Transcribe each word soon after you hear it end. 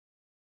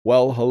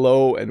Well,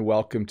 hello and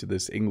welcome to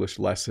this English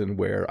lesson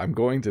where I'm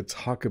going to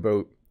talk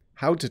about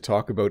how to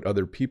talk about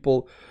other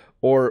people,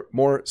 or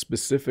more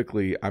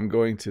specifically, I'm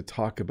going to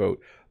talk about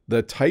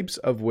the types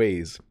of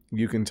ways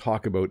you can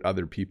talk about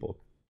other people.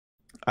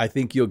 I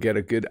think you'll get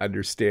a good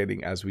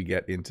understanding as we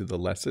get into the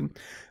lesson.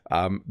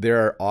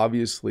 There are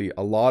obviously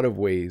a lot of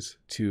ways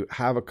to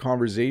have a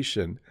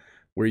conversation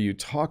where you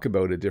talk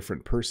about a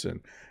different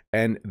person.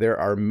 And there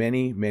are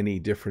many, many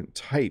different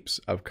types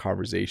of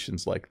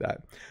conversations like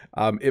that.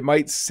 It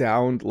might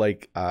sound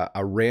like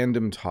a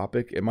random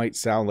topic. It might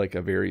sound like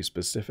a very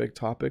specific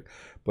topic,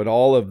 but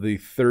all of the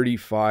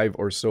 35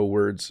 or so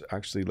words,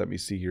 actually, let me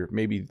see here,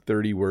 maybe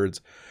 30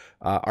 words,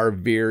 are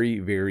very,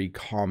 very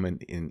common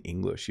in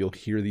English. You'll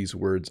hear these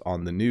words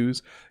on the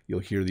news.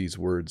 You'll hear these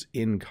words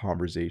in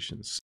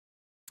conversations.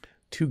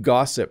 To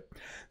gossip.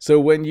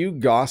 So when you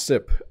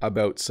gossip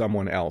about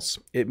someone else,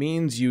 it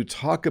means you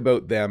talk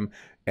about them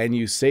and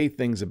you say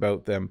things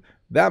about them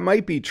that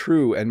might be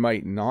true and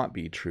might not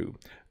be true.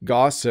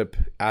 Gossip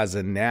as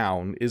a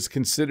noun is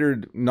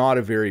considered not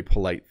a very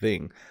polite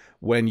thing.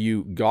 When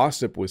you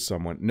gossip with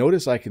someone,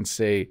 notice I can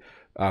say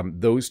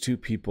those two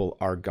people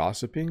are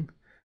gossiping,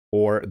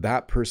 or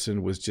that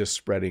person was just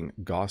spreading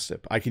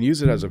gossip. I can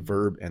use it as a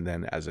verb and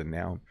then as a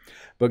noun.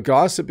 But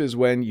gossip is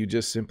when you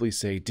just simply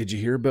say, did you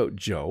hear about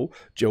Joe?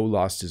 Joe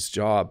lost his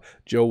job.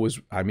 Joe was,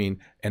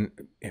 and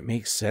it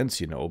makes sense,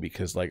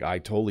 because I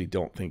totally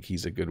don't think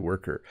he's a good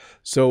worker.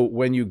 So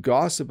when you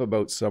gossip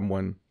about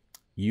someone,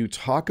 you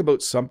talk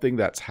about something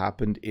that's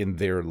happened in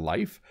their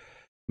life,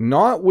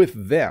 not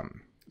with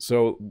them.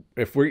 So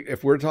if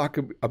we're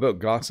talking about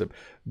gossip,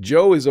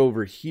 Joe is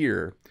over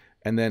here,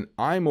 and then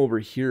I'm over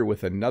here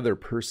with another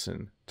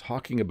person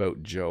talking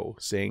about Joe,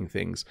 saying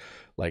things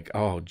like,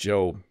 oh,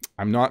 Joe,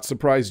 I'm not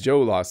surprised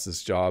Joe lost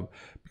this job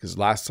because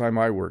last time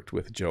I worked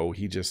with Joe,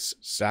 he just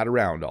sat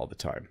around all the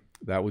time.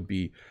 That would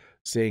be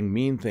saying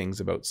mean things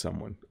about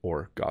someone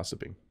or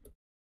gossiping.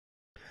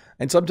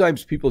 And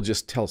sometimes people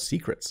just tell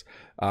secrets.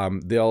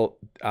 They'll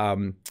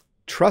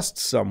trust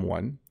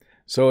someone.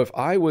 So if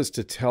I was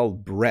to tell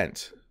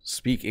Brent,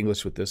 speak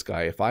English with this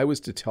guy, if I was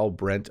to tell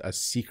Brent a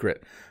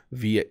secret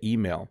via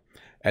email,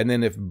 and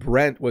then if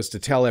Brent was to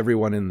tell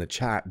everyone in the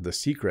chat the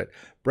secret,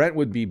 Brent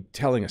would be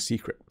telling a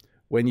secret.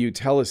 When you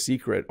tell a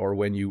secret or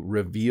when you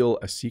reveal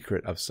a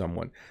secret of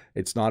someone,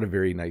 it's not a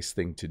very nice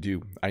thing to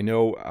do. I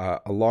know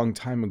a long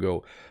time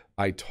ago,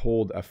 I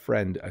told a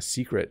friend a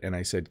secret and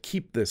I said,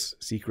 keep this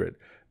secret.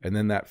 And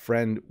then that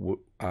friend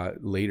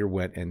later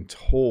went and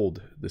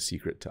told the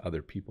secret to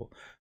other people.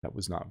 That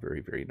was not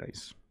very, very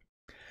nice.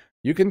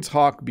 You can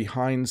talk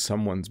behind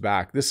someone's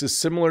back. This is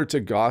similar to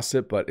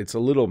gossip, but it's a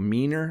little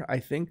meaner, I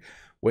think.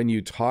 When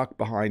you talk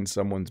behind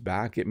someone's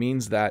back, it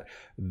means that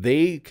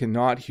they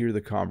cannot hear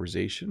the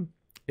conversation.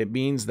 It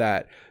means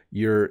that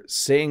you're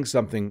saying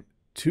something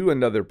to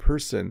another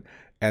person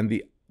and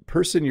the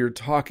person you're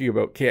talking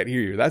about can't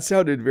hear you. That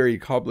sounded very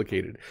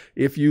complicated.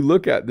 If you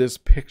look at this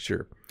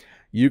picture,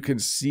 you can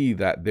see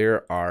that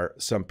there are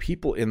some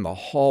people in the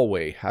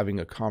hallway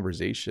having a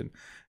conversation.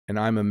 And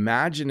I'm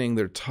imagining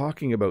they're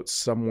talking about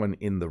someone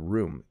in the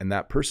room, and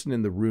that person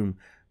in the room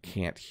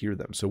can't hear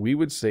them. So we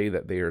would say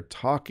that they are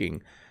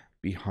talking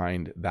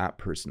behind that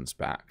person's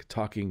back,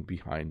 talking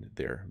behind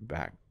their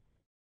back.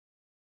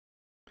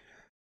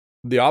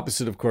 The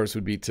opposite, of course,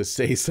 would be to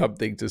say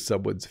something to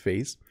someone's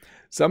face.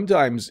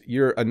 Sometimes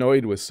you're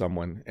annoyed with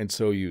someone, and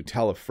so you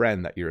tell a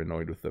friend that you're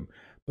annoyed with them.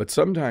 But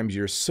sometimes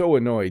you're so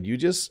annoyed, you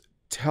just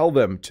tell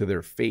them to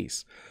their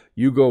face.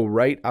 You go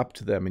right up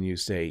to them and you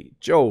say,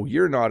 Joe,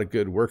 you're not a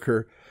good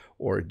worker,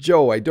 or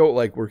Joe, I don't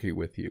like working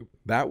with you.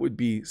 That would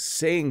be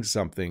saying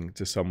something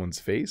to someone's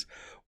face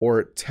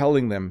or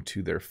telling them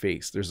to their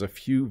face. There's a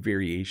few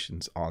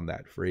variations on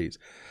that phrase.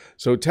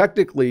 So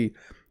technically,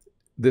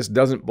 this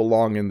doesn't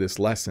belong in this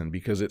lesson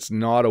because it's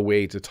not a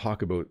way to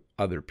talk about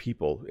other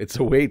people. It's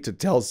a way to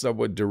tell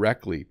someone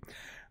directly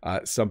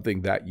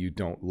something that you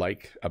don't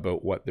like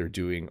about what they're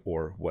doing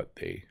or what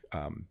they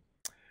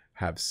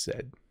have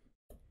said.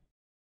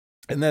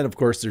 And then, of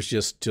course, there's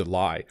just to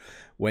lie.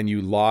 When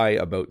you lie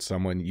about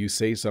someone, you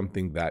say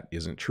something that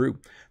isn't true.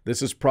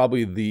 This is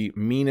probably the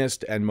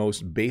meanest and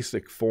most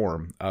basic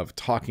form of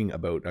talking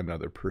about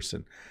another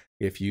person.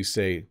 If you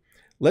say,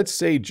 let's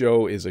say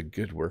Joe is a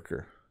good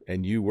worker,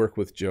 and you work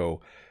with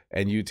Joe,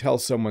 and you tell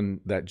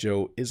someone that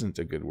Joe isn't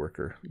a good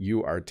worker,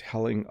 you are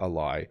telling a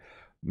lie.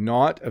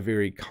 Not a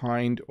very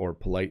kind or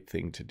polite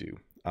thing to do.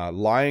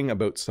 Lying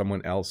about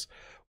someone else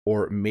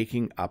or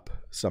making up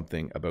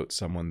something about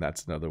someone,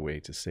 that's another way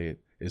to say it,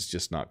 is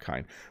just not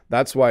kind.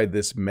 That's why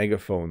this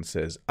megaphone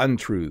says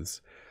untruths.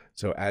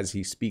 So as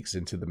he speaks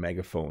into the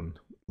megaphone,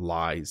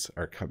 lies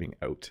are coming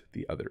out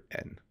the other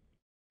end.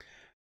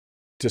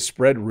 To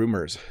spread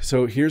rumors.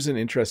 So here's an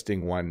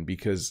interesting one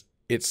because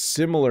it's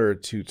similar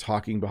to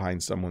talking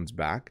behind someone's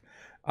back.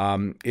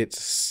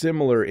 It's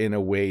similar in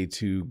a way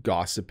to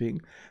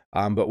gossiping.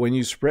 But when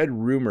you spread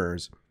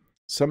rumors,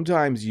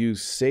 sometimes you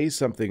say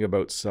something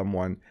about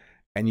someone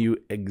and you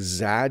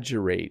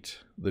exaggerate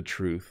the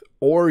truth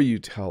or you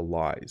tell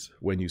lies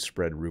when you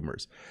spread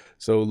rumors.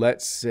 So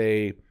let's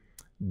say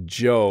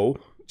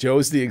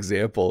Joe's the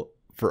example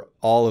for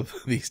all of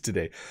these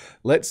today.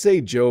 Let's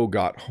say Joe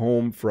got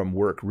home from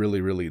work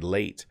really, really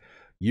late.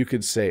 You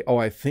could say, oh,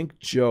 I think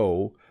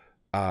Joe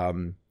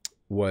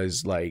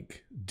was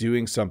like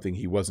doing something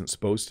he wasn't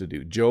supposed to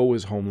do. Joe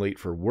was home late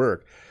for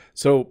work.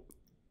 So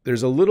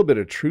there's a little bit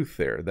of truth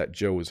there that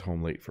Joe was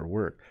home late for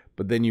work,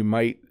 but then you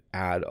might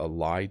add a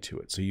lie to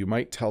it. So you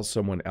might tell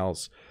someone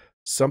else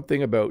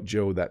something about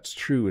Joe that's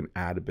true and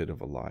add a bit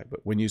of a lie.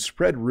 But when you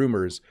spread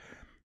rumors,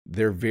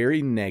 they're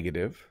very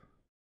negative.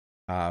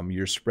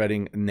 You're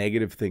spreading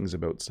negative things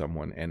about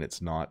someone, and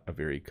it's not a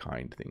very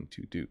kind thing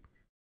to do.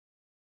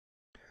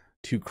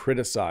 To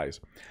criticize.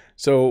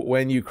 So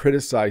when you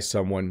criticize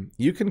someone,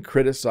 you can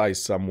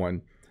criticize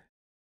someone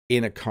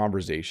in a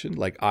conversation.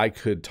 Like I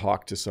could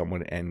talk to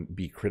someone and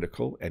be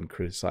critical and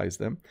criticize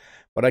them,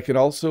 but I can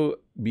also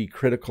be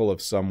critical of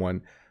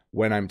someone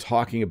when I'm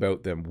talking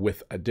about them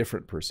with a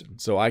different person.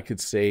 So I could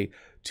say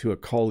to a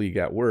colleague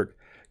at work,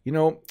 you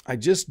know, I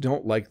just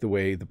don't like the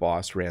way the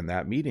boss ran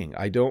that meeting.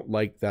 I don't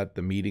like that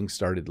the meeting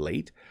started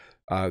late.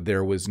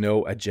 There was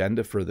no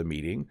agenda for the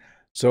meeting.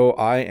 So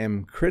I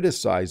am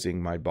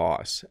criticizing my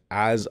boss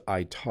as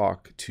I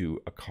talk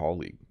to a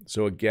colleague.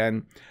 So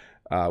again,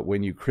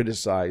 when you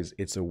criticize,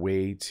 it's a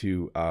way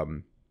to,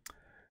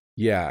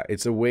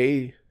 it's a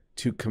way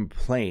to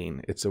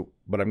complain.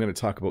 But I'm going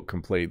to talk about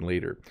complain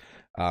later.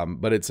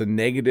 But it's a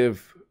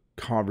negative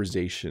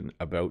conversation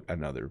about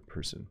another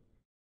person.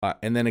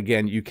 And then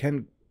again, you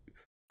can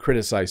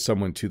criticize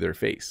someone to their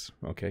face.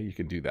 Okay, you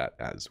can do that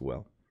as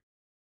well.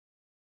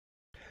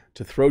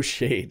 To throw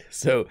shade.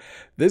 So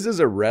this is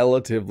a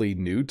relatively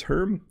new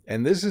term,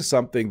 and this is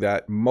something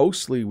that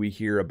mostly we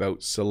hear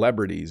about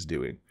celebrities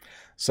doing.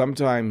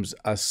 Sometimes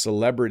a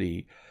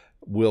celebrity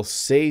will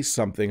say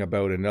something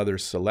about another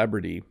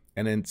celebrity,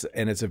 and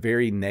it's a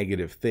very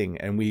negative thing,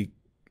 and we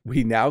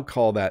now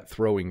call that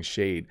throwing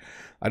shade.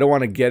 I don't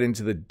want to get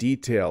into the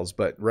details,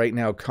 but right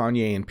now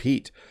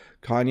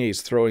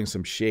Kanye's throwing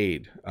some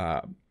shade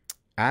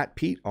at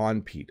Pete,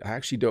 on Pete. I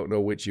actually don't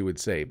know which you would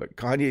say, but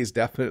Kanye's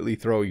definitely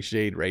throwing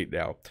shade right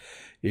now.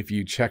 If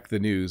you check the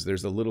news,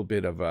 there's a little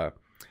bit of a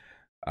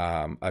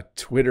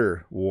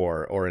Twitter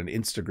war or an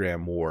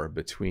Instagram war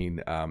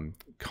between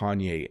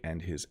Kanye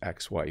and his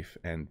ex-wife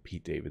and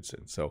Pete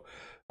Davidson. So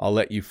I'll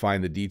let you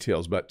find the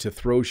details. But to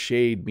throw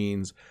shade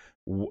means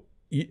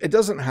it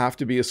doesn't have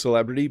to be a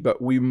celebrity,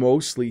 but we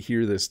mostly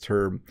hear this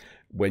term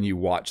when you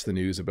watch the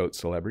news about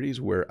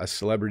celebrities, where a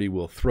celebrity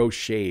will throw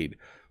shade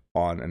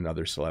on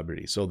another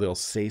celebrity. So they'll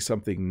say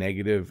something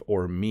negative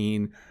or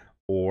mean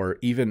or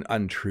even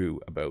untrue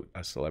about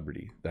a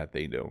celebrity that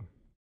they know.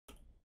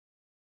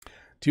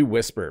 To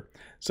whisper.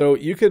 So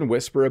you can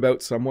whisper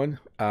about someone.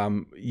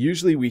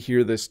 Usually we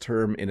hear this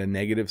term in a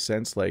negative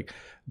sense, like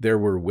there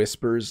were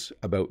whispers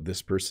about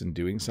this person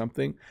doing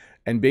something.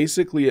 And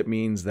basically it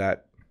means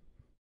that,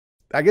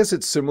 I guess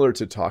it's similar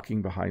to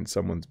talking behind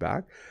someone's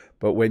back,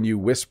 but when you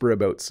whisper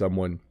about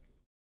someone,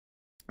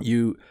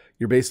 you're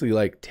basically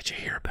like, did you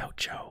hear about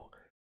Joe?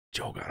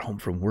 Joe got home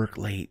from work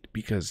late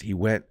because he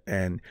went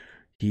and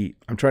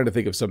I'm trying to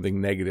think of something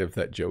negative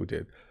that Joe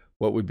did.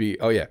 What would be,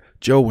 oh yeah,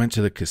 Joe went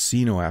to the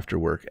casino after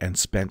work and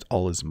spent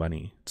all his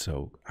money.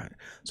 So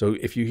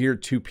if you hear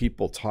two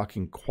people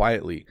talking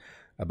quietly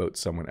about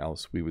someone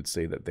else, we would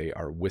say that they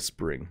are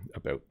whispering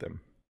about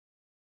them.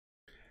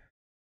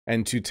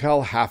 And to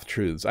tell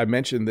half-truths. I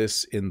mentioned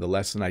this in the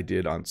lesson I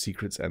did on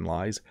secrets and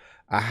lies.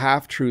 A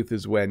half-truth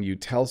is when you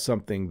tell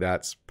something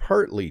that's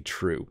partly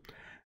true,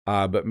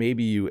 but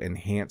maybe you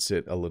enhance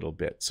it a little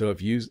bit. So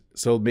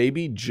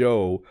maybe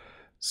Joe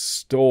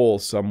stole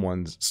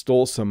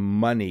some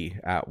money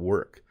at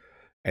work.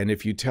 And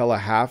if you tell a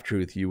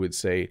half-truth, you would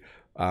say,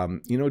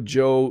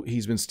 Joe,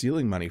 he's been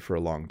stealing money for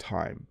a long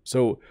time.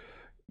 So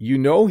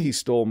he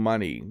stole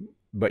money,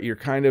 but you're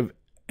kind of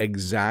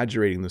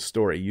exaggerating the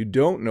story. You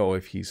don't know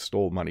if he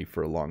stole money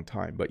for a long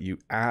time, but you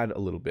add a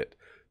little bit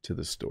to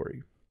the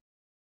story.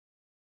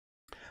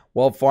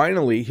 Well,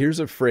 finally, here's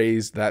a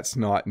phrase that's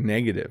not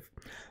negative.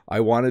 I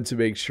wanted to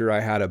make sure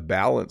I had a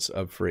balance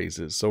of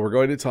phrases. So we're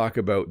going to talk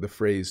about the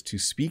phrase to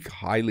speak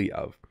highly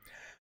of.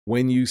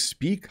 When you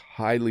speak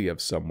highly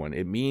of someone,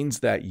 it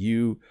means that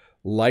you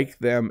like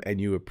them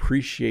and you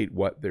appreciate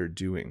what they're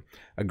doing.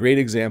 A great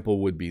example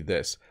would be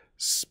this.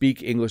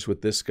 Speak English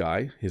with this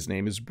guy. His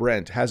name is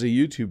Brent, has a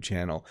YouTube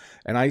channel,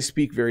 and I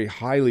speak very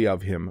highly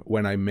of him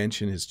when I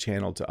mention his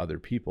channel to other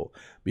people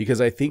because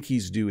I think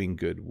he's doing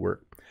good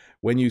work.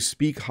 When you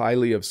speak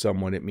highly of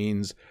someone, it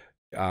means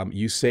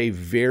you say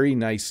very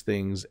nice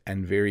things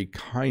and very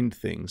kind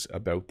things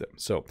about them.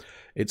 So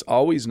it's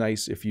always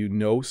nice if you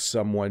know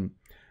someone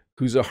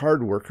who's a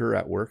hard worker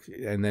at work,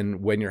 and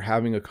then when you're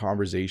having a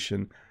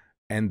conversation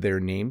and their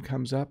name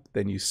comes up,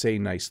 then you say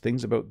nice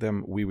things about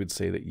them. We would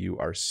say that you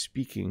are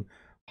speaking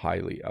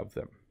highly of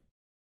them.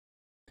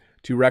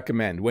 To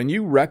recommend. When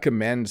you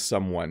recommend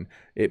someone,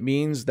 it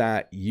means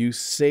that you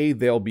say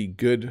they'll be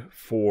good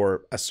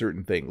for a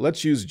certain thing.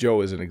 Let's use Joe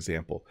as an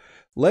example.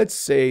 Let's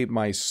say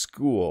my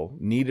school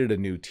needed a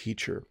new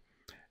teacher,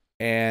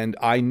 and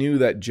I knew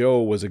that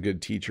Joe was a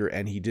good teacher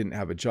and he didn't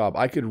have a job,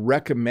 I could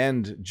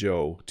recommend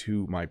Joe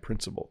to my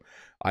principal.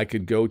 I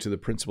could go to the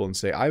principal and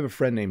say, I have a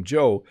friend named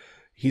Joe.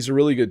 He's a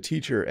really good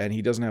teacher and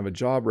he doesn't have a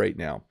job right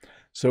now.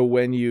 So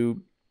when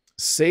you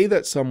say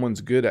that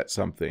someone's good at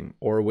something,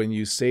 or when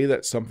you say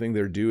that something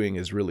they're doing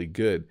is really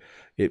good,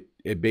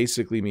 it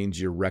basically means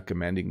you're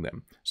recommending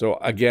them. So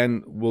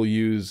again, we'll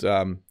use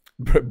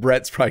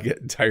Brett's probably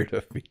getting tired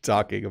of me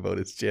talking about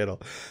his channel,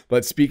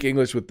 but Speak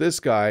English with this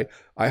guy,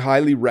 I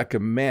highly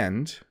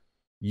recommend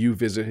you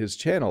visit his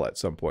channel at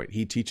some point.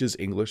 He teaches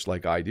English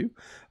like I do,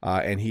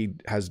 and he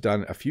has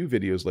done a few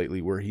videos lately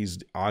where he's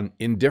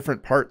in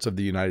different parts of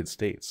the United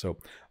States. So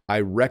I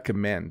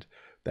recommend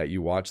that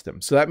you watch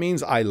them. So that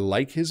means I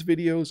like his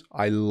videos,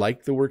 I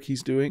like the work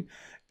he's doing,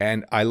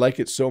 and I like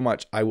it so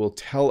much I will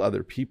tell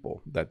other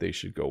people that they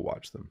should go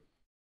watch them.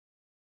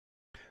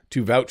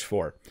 To vouch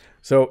for.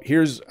 So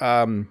here's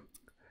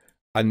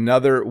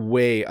another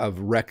way of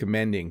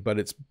recommending, but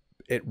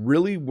it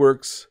really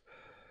works.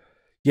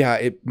 Yeah,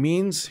 it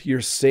means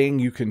you're saying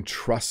you can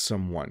trust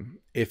someone.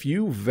 If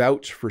you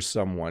vouch for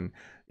someone,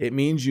 it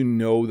means you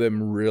know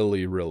them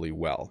really, really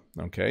well.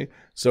 Okay.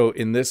 So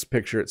in this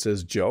picture, it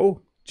says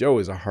Joe. Joe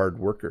is a hard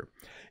worker.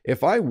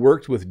 If I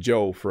worked with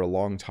Joe for a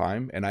long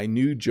time and I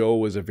knew Joe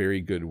was a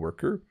very good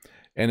worker,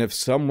 and if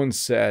someone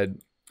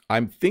said,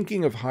 I'm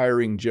thinking of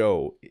hiring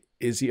Joe,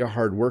 is he a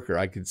hard worker?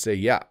 I could say,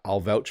 yeah, I'll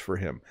vouch for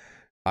him.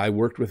 I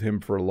worked with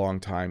him for a long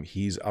time.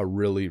 He's a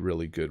really,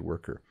 really good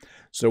worker.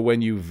 So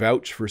when you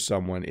vouch for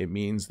someone, it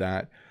means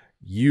that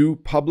you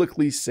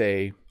publicly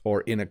say,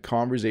 or in a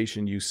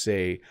conversation you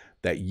say,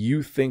 that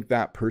you think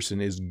that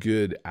person is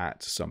good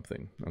at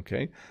something,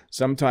 okay?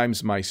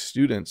 Sometimes my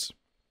students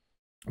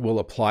will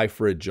apply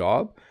for a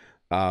job,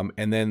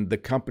 and then the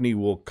company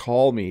will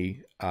call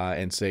me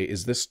and say,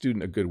 is this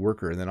student a good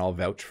worker? And then I'll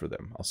vouch for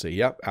them. I'll say,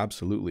 yep,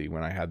 absolutely.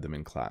 When I had them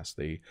in class,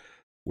 they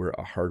were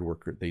a hard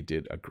worker. They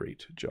did a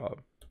great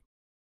job.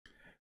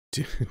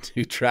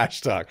 To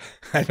trash talk.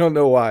 I don't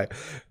know why.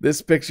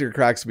 This picture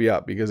cracks me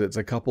up because it's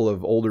a couple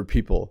of older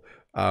people.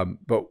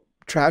 But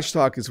trash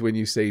talk is when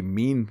you say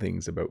mean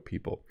things about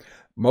people.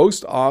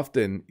 Most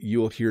often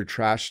you'll hear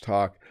trash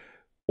talk,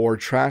 or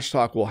trash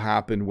talk will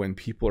happen when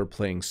people are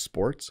playing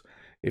sports.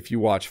 If you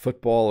watch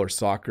football or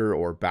soccer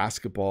or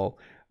basketball,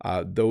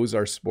 those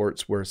are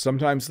sports where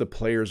sometimes the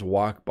players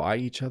walk by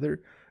each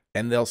other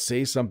and they'll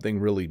say something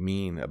really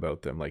mean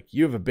about them. Like,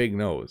 you have a big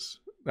nose.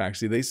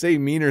 Actually, they say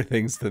meaner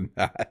things than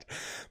that.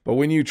 But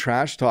when you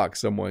trash talk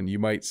someone, you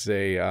might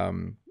say,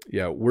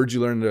 yeah, where'd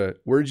you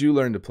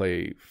learn to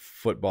play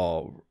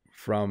football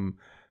from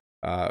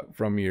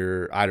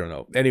your, I don't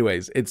know.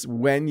 Anyways, it's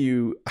when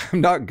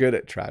I'm not good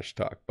at trash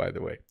talk, by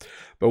the way,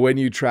 but when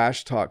you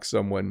trash talk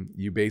someone,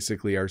 you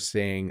basically are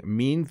saying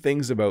mean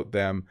things about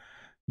them,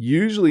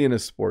 usually in a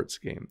sports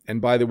game.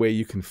 And by the way,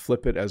 you can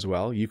flip it as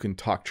well. You can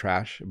talk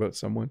trash about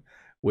someone,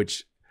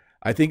 which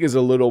I think is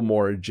a little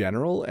more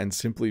general and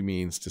simply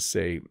means to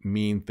say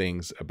mean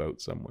things about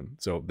someone.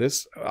 So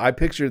I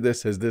picture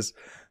this as this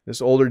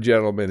older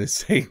gentleman is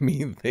saying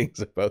mean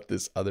things about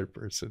this other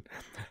person.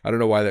 I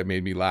don't know why that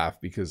made me laugh,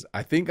 because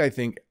I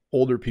think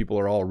older people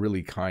are all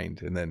really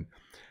kind, and then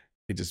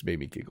it just made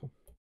me giggle.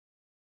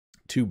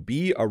 To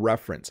be a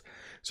reference.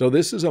 So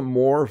this is a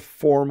more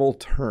formal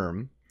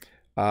term,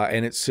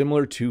 and it's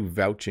similar to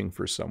vouching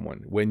for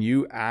someone. When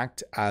you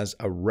act as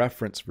a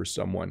reference for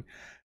someone,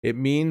 it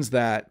means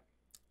that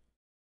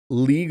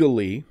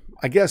legally,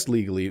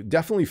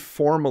 definitely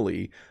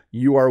formally,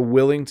 you are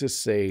willing to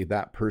say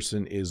that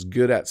person is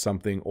good at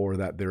something or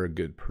that they're a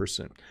good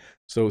person.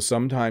 So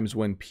sometimes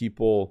when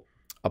people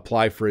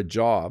apply for a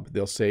job,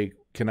 they'll say,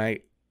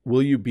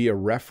 will you be a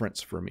reference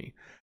for me?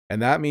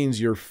 And that means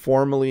you're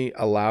formally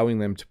allowing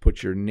them to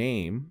put your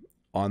name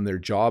on their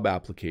job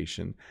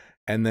application.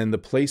 And then the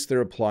place they're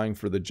applying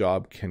for the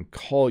job can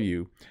call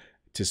you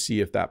to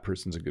see if that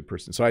person's a good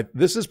person. So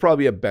this is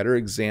probably a better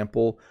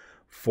example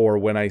for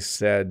when I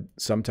said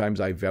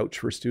sometimes I vouch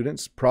for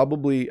students.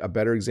 Probably a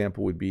better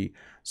example would be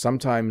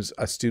sometimes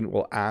a student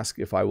will ask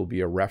if I will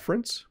be a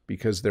reference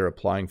because they're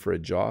applying for a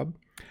job.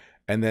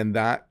 And then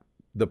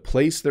the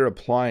place they're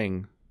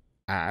applying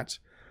at,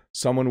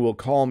 someone will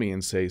call me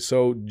and say,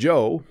 so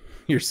Joe,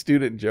 your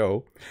student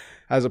Joe,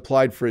 has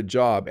applied for a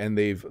job and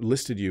they've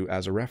listed you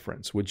as a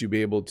reference. Would you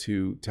be able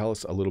to tell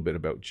us a little bit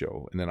about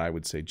Joe? And then I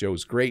would say,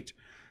 Joe's great.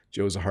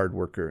 Joe's a hard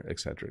worker, et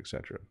cetera, et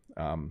cetera.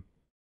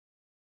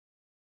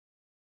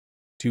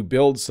 To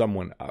build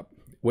someone up.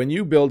 When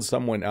you build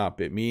someone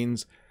up, it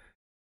means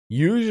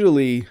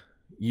usually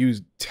you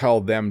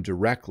tell them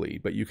directly,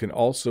 but you can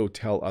also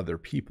tell other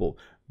people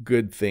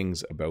good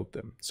things about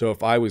them. So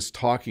if I was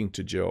talking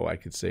to Joe, I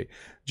could say,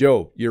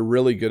 Joe, you're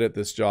really good at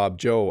this job.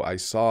 Joe, I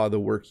saw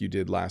the work you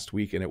did last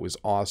week and it was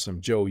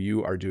awesome. Joe,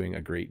 you are doing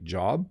a great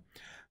job.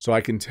 So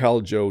I can tell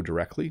Joe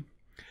directly.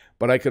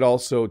 But I could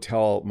also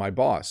tell my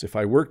boss. If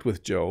I worked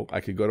with Joe, I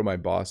could go to my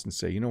boss and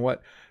say, you know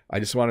what? I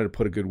just wanted to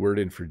put a good word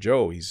in for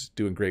Joe. He's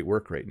doing great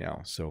work right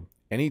now. So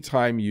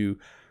anytime you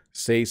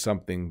say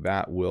something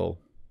that will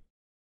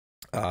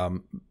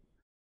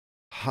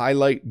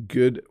highlight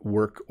good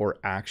work or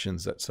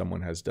actions that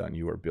someone has done.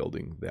 You are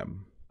building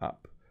them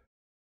up.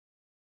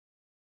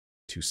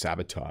 To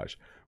sabotage.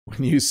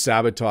 When you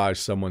sabotage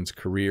someone's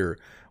career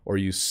or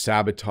you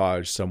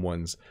sabotage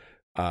someone's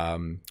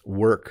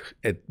work,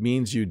 it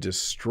means you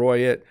destroy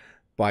it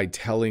by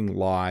telling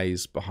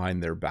lies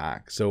behind their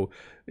back. So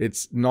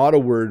it's not a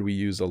word we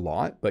use a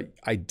lot, but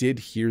I did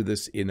hear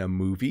this in a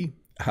movie.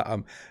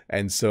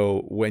 And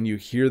so when you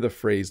hear the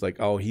phrase like,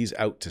 oh, he's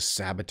out to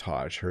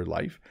sabotage her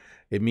life,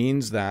 it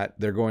means that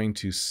they're going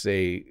to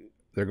spread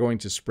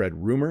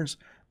rumors.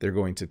 They're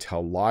going to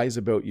tell lies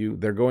about you.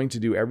 They're going to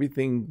do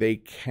everything they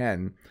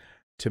can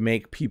to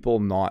make people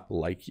not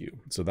like you.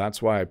 So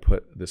that's why I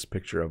put this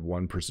picture of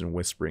one person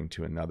whispering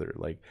to another,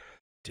 like,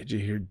 did you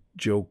hear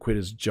Joe quit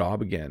his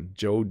job again?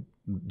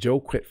 Joe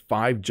quit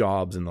 5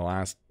 jobs in the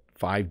last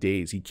 5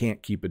 days. He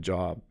can't keep a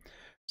job.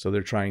 So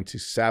they're trying to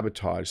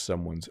sabotage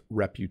someone's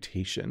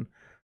reputation,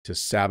 to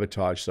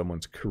sabotage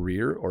someone's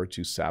career, or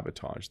to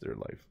sabotage their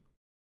life.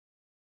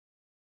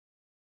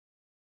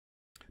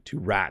 To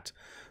rat.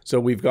 So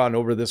we've gone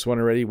over this one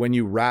already. When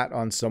you rat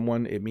on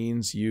someone, it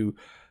means you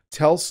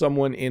tell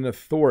someone in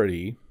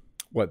authority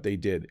what they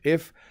did.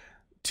 If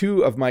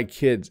 2 of my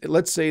kids,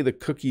 let's say the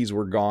cookies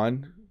were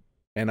gone,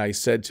 and I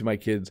said to my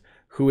kids,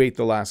 who ate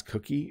the last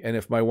cookie? And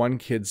if my one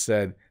kid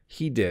said,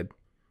 he did,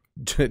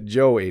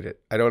 Joe ate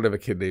it. I don't have a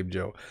kid named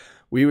Joe.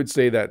 We would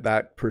say that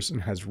that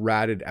person has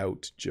ratted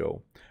out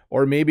Joe.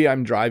 Or maybe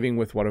I'm driving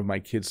with one of my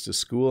kids to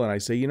school and I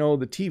say, you know,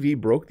 the TV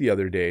broke the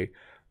other day.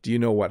 Do you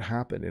know what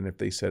happened? And if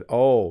they said,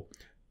 oh,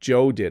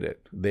 Joe did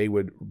it, they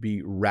would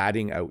be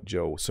ratting out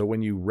Joe. So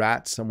when you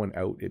rat someone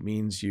out, it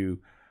means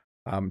you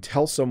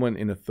tell someone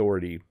in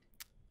authority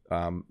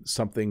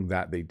something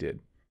that they did.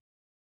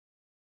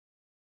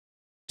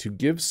 To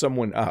give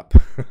someone up.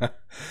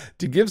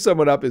 To give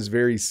someone up is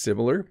very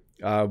similar.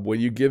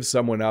 When you give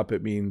someone up,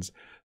 it means,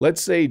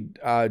 let's say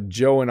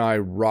Joe and I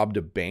robbed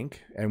a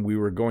bank and we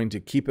were going to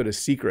keep it a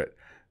secret.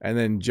 And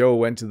then Joe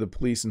went to the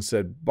police and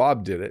said,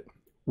 Bob did it.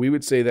 We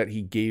would say that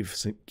he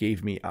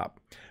gave me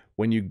up.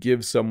 When you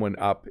give someone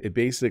up, it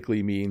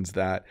basically means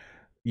that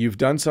you've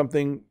done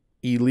something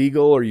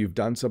illegal or you've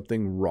done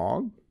something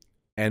wrong.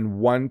 And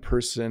one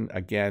person,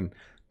 again,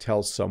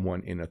 tells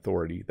someone in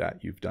authority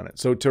that you've done it.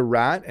 So to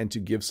rat and to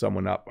give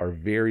someone up are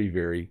very,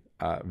 very,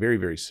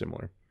 very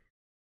similar.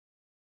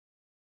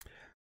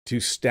 To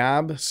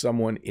stab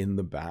someone in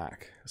the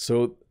back.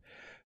 So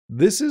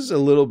this is a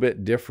little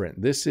bit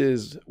different. This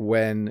is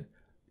when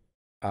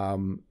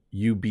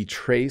you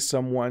betray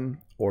someone,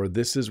 or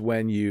this is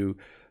when you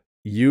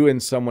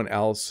and someone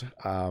else,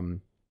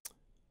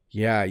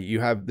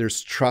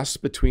 there's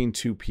trust between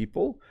 2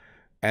 people.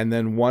 And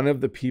then one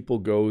of the people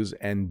goes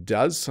and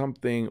does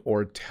something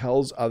or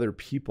tells other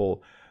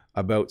people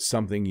about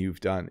something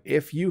you've done.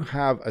 If you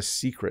have a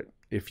secret,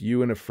 if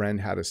you and a friend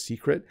had a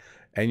secret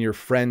and your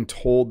friend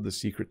told the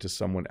secret to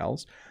someone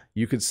else,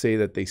 you could say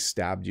that they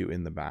stabbed you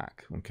in the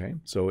back. Okay.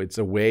 So it's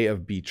a way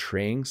of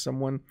betraying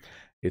someone.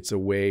 It's a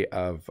way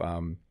of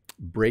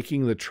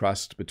breaking the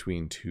trust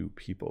between 2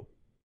 people.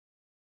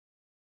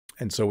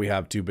 And so we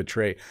have to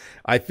betray.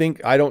 I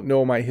don't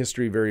know my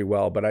history very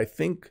well, but I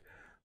think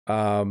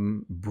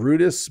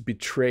Brutus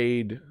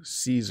betrayed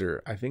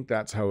Caesar. I think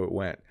that's how it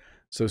went.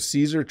 So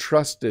Caesar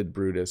trusted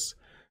Brutus,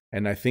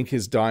 and I think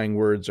his dying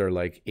words are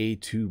like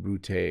 "et tu,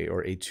 Brute"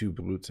 or "et tu,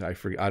 Brute."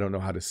 I don't know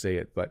how to say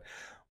it, but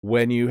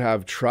when you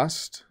have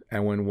trust,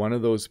 and when one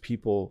of those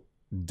people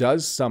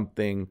does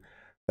something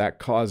that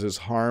causes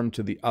harm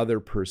to the other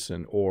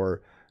person,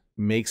 or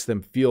makes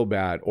them feel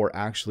bad, or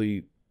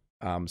actually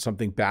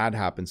something bad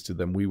happens to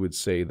them, we would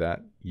say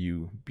that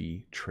you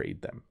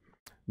betrayed them.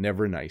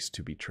 Never nice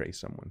to betray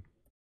someone.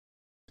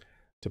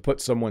 To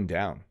put someone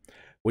down.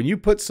 When you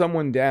put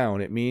someone down,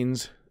 it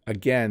means,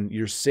 again,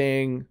 you're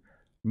saying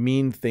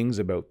mean things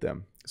about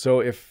them. So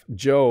if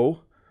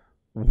Joe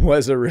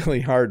was a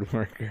really hard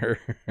worker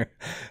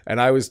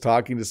and I was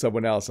talking to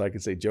someone else, I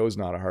could say, Joe's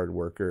not a hard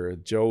worker.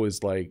 Joe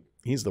is like,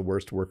 he's the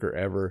worst worker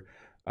ever.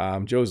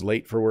 Joe's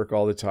late for work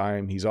all the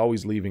time. He's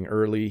always leaving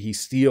early. He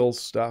steals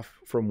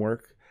stuff from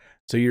work.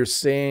 So you're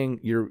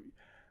saying,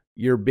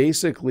 you're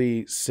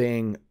basically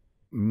saying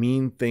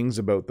mean things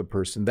about the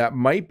person that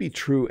might be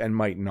true and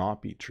might not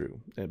be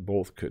true. It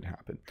both could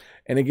happen.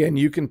 And again,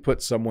 you can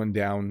put someone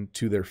down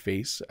to their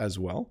face as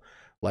well.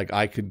 Like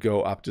I could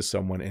go up to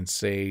someone and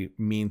say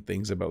mean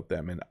things about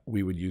them, and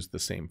we would use the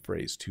same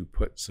phrase, to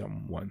put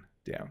someone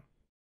down.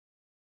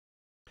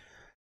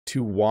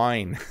 To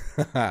whine.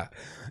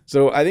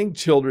 So I think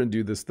children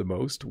do this the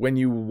most. When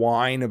you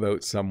whine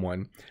about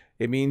someone,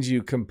 it means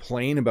you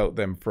complain about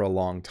them for a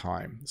long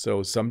time.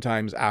 So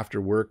sometimes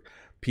after work,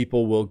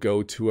 people will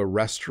go to a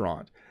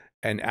restaurant,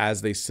 and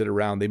as they sit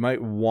around, they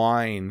might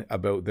whine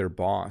about their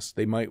boss.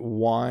 They might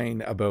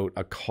whine about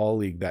a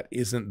colleague that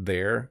isn't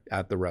there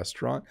at the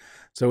restaurant.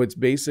 So it's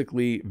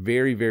basically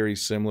very, very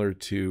similar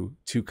to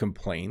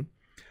complain.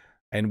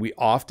 And we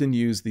often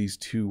use these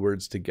 2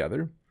 words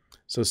together.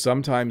 So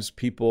sometimes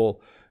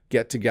people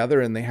get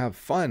together and they have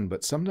fun,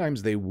 but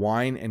sometimes they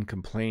whine and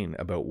complain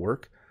about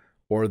work,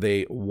 or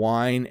they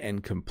whine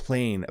and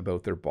complain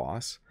about their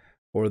boss,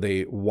 or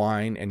they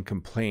whine and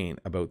complain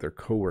about their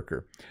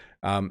coworker.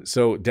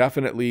 So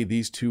definitely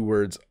these two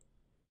words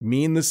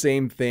mean the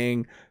same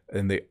thing,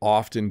 and they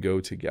often go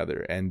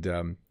together.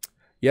 And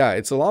yeah,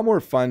 it's a lot more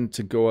fun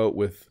to go out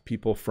with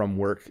people from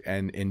work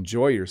and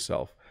enjoy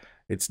yourself.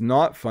 It's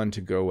not fun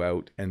to go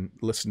out and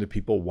listen to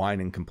people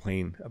whine and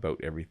complain about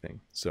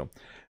everything. So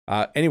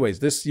anyways,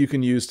 this you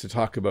can use to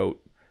talk about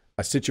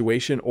a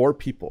situation or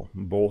people.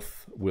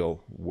 Both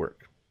will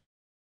work.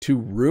 To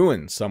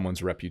ruin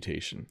someone's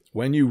reputation.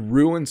 When you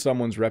ruin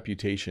someone's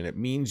reputation, it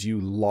means you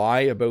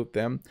lie about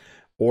them,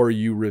 or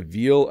you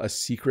reveal a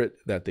secret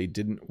that they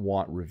didn't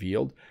want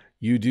revealed.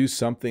 You do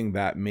something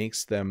that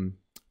makes them...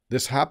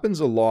 This happens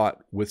a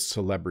lot with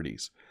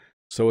celebrities.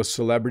 So a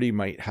celebrity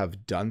might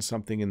have done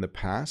something in the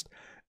past,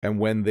 and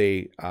when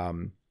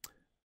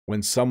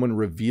someone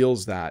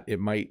reveals that,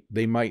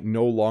 they might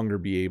no longer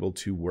be able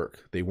to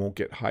work. They won't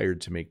get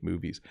hired to make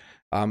movies.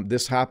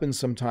 This happens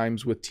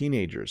sometimes with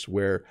teenagers,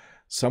 where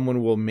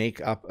someone will make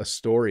up a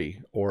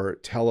story or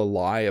tell a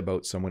lie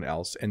about someone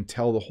else and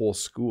tell the whole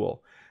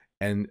school.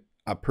 And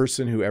a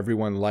person who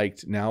everyone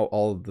liked, now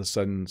all of a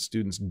sudden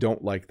students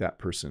don't like that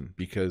person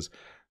because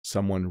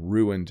someone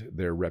ruined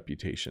their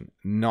reputation.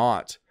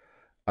 Not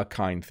a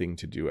kind thing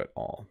to do at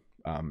all.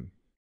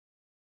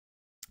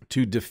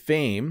 To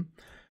defame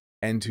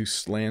and to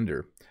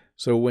slander.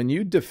 So when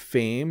you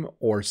defame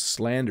or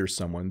slander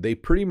someone, they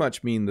pretty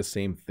much mean the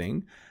same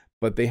thing,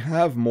 but they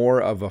have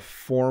more of a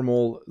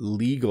formal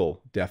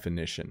legal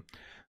definition.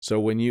 So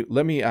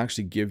let me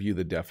actually give you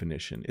the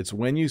definition. It's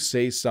when you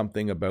say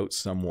something about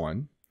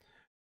someone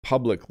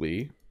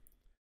publicly,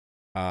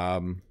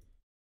 but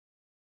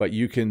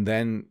they can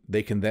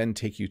then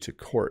take you to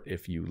court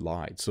if you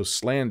lied. So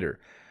slander,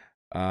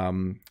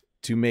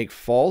 to make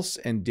false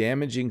and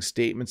damaging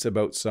statements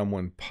about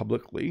someone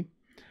publicly.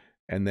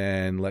 And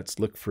then let's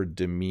look for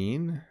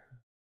defame,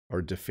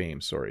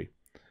 sorry.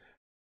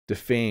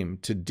 Defame,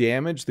 to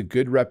damage the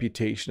good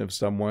reputation of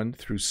someone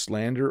through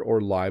slander or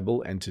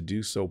libel, and to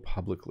do so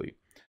publicly.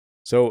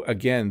 So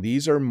again,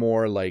 these are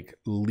more like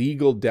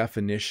legal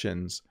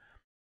definitions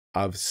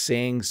of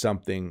saying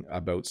something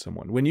about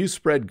someone. When you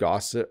spread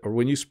gossip, or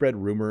when you spread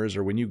rumors,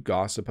 or when you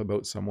gossip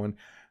about someone,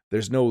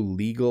 there's no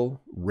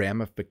legal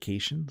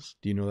ramifications.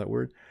 Do you know that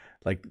word?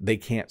 Like, they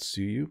can't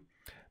sue you.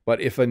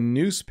 But if a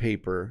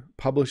newspaper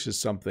publishes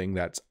something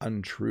that's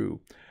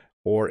untrue,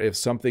 or if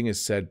something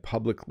is said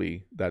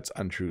publicly that's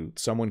untrue,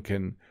 someone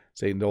can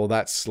say, no,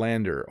 that's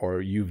slander,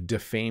 or you've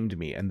defamed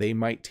me, and they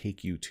might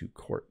take you to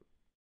court.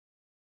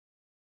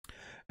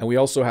 And we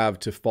also have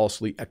to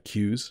falsely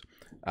accuse.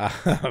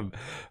 I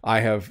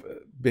have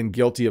been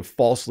guilty of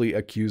falsely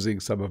accusing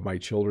some of my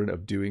children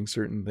of doing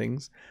certain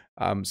things.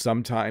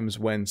 Sometimes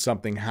when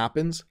something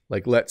happens,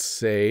 like let's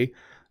say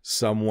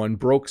someone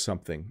broke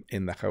something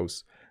in the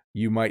house,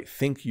 you might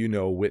think you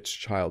know which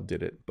child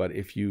did it, but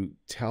if you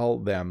tell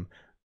them,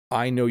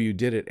 I know you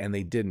did it, and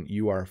they didn't,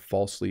 you are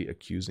falsely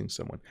accusing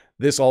someone.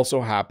 This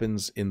also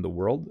happens in the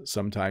world.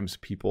 Sometimes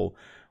people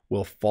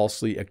will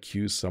falsely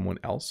accuse someone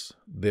else.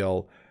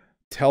 They'll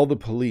tell the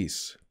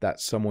police that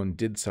someone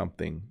did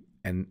something,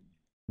 and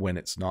when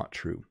it's not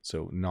true.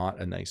 So not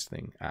a nice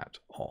thing at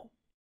all.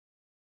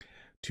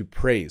 To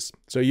praise.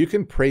 So you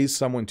can praise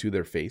someone to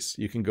their face.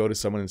 You can go to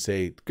someone and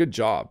say, good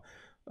job,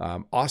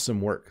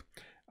 awesome work.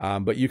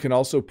 But you can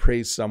also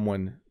praise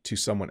someone to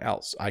someone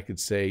else. I could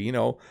say,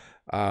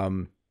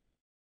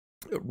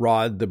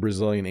 Rod, the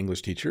Brazilian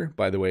English teacher,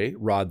 by the way,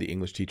 Rod, the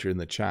English teacher in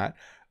the chat.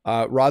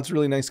 Rod's a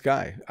really nice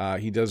guy.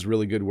 He does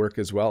really good work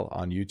as well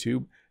on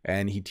YouTube,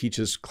 and he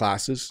teaches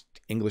classes,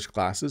 English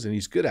classes, and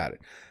he's good at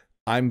it.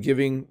 I'm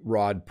giving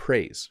Rod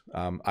praise.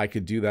 I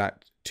could do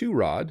that to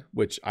Rod,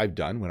 which I've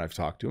done when I've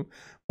talked to him,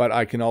 but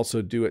I can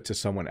also do it to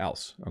someone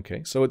else.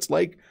 Okay. So it's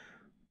like,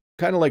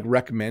 kind of like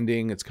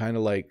recommending. It's kind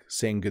of like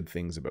saying good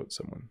things about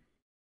someone.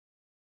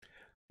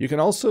 You can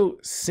also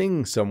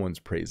sing someone's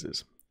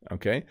praises.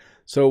 Okay.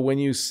 So when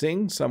you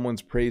sing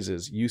someone's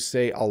praises, you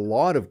say a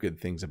lot of good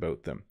things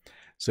about them.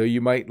 So you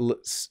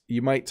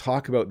might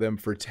talk about them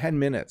for 10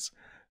 minutes,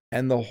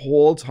 and the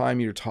whole time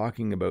you're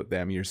talking about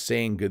them, you're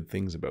saying good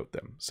things about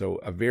them. So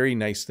a very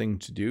nice thing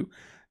to do.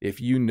 If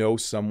you know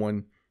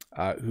someone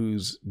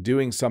who's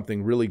doing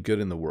something really good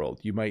in the world,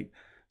 you might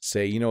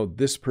say,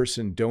 this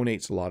person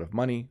donates a lot of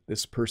money.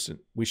 This person,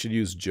 we should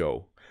use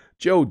Joe.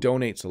 Joe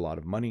donates a lot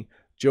of money.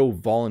 Joe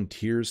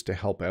volunteers to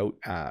help out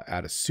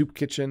at a soup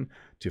kitchen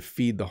to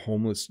feed the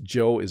homeless.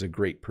 Joe is a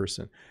great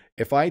person.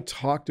 If I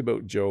talked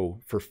about Joe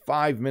for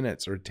 5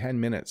 minutes or 10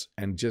 minutes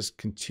and just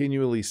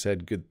continually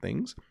said good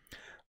things,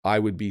 I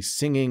would be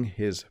singing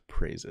his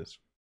praises.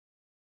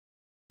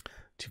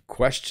 To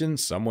question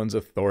someone's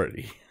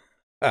authority.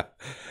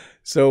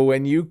 So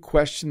when you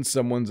question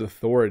someone's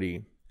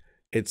authority,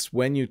 it's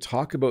when you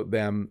talk about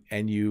them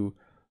and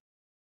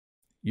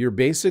you're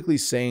basically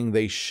saying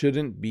they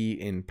shouldn't be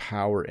in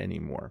power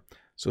anymore.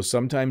 So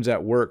sometimes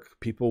at work,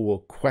 people will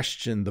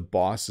question the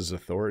boss's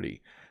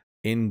authority.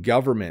 In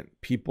government,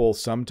 people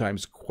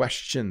sometimes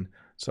question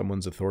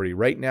someone's authority.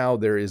 Right now,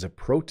 there is a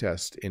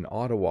protest in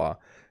Ottawa,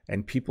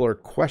 and people are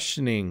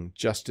questioning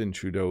Justin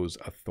Trudeau's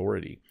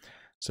authority.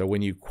 So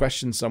when you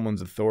question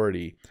someone's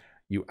authority,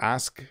 you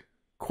ask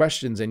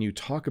questions and you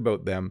talk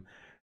about them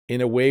in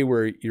a way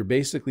where you're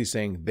basically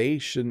saying they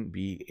shouldn't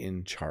be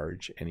in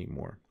charge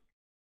anymore.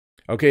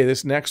 Okay,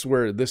 this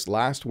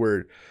last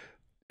word,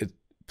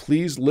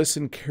 please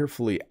listen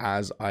carefully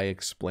as I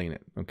explain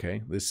it,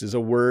 okay? This is a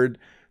word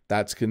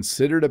that's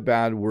considered a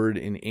bad word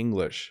in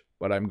English,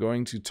 but I'm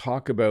going to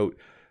talk about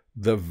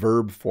the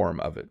verb form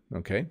of it,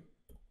 okay?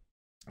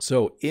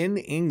 So in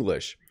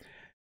English,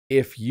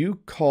 if you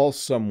call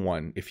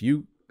someone a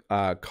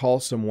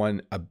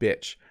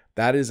bitch,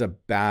 that is a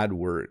bad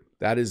word.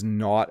 That is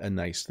not a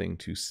nice thing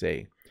to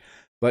say.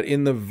 But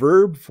in the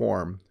verb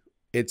form,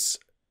 it's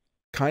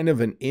kind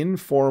of an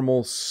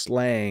informal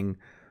slang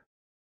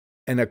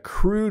and a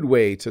crude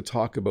way to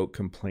talk about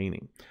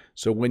complaining.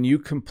 So when you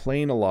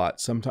complain a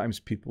lot, sometimes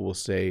people will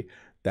say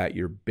that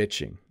you're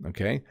bitching,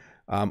 okay?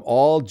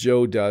 All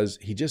Joe does,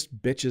 he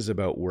just bitches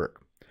about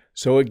work.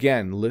 So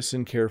again,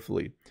 listen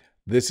carefully.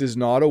 This is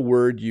not a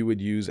word you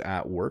would use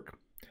at work.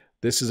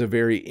 This is a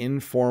very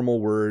informal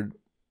word.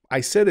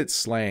 I said it's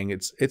slang.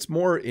 It's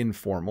more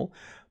informal,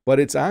 but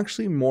it's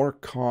actually more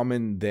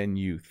common than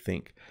you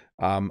think.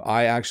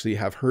 I actually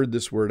have heard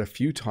this word a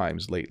few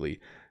times lately.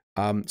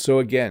 So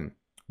again,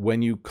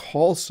 when you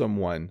call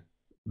someone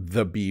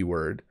the B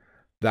word,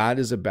 that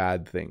is a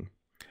bad thing.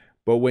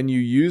 But when you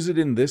use it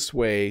in this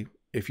way,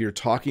 if you're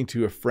talking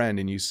to a friend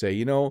and you say,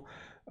 you know,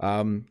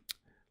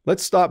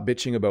 let's stop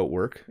bitching about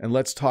work and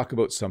let's talk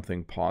about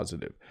something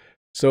positive.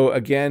 So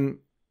again,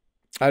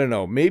 I don't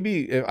know, I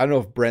don't know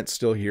if Brent's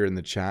still here in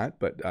the chat,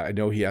 but I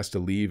know he has to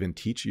leave and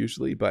teach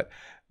usually, but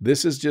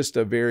this is just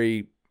a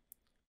very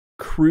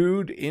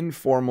crude,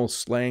 informal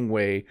slang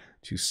way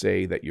to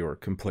say that you're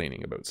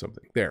complaining about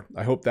something. There,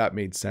 I hope that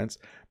made sense.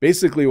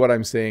 Basically what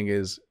I'm saying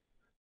is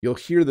you'll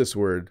hear this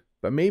word,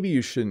 but maybe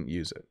you shouldn't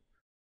use it.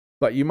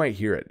 But you might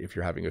hear it if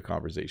you're having a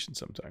conversation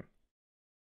sometime.